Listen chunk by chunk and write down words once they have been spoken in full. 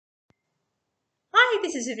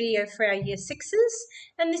this is a video for our Year 6s,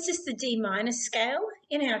 and this is the D minor scale.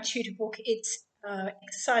 In our tutor book, it's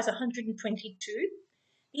exercise 122.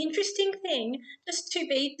 The interesting thing, just 2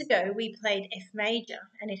 beads ago, we played F major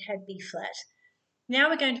and it had B flat. Now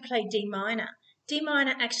we're going to play D minor. D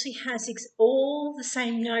minor actually has all the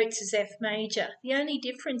same notes as F major. The only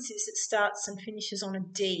difference is it starts and finishes on a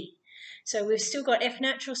D. So we've still got F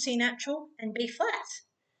natural, C natural, and B flat.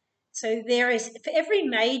 So there is, for every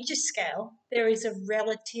major scale, there is a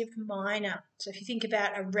relative minor. So if you think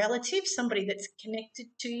about a relative, somebody that's connected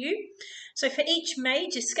to you. So for each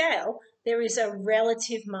major scale, there is a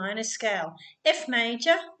relative minor scale. F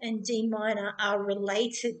major and D minor are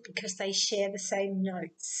related because they share the same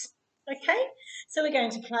notes. Okay, so we're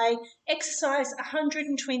going to play exercise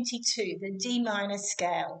 122, the D minor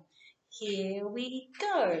scale. Here we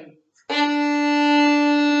go.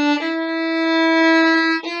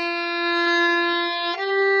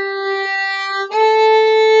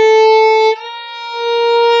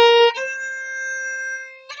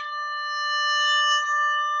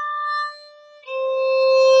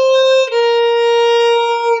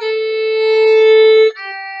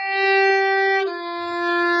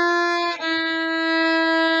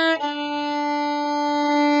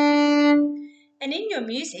 And in your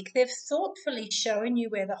music, they've thoughtfully shown you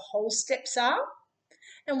where the whole steps are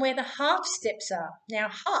and where the half steps are. Now,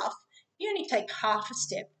 half, you only take half a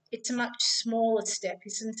step. It's a much smaller step,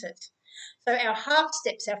 isn't it? So our half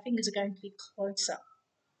steps, our fingers are going to be closer.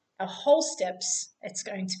 Our whole steps, our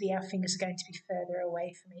fingers are going to be further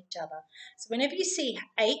away from each other. So whenever you see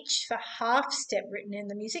H for half step written in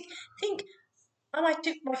the music, think, I might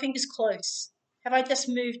do my fingers close. Have I just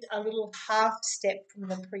moved a little half step from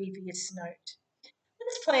the previous note?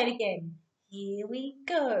 Let's play it again. Here we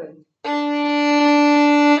go.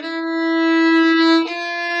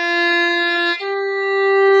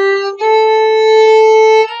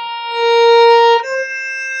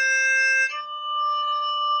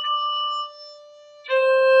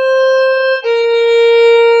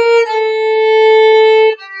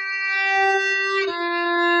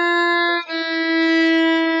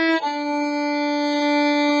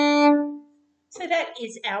 So that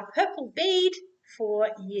is our purple bead for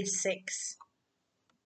Year 6.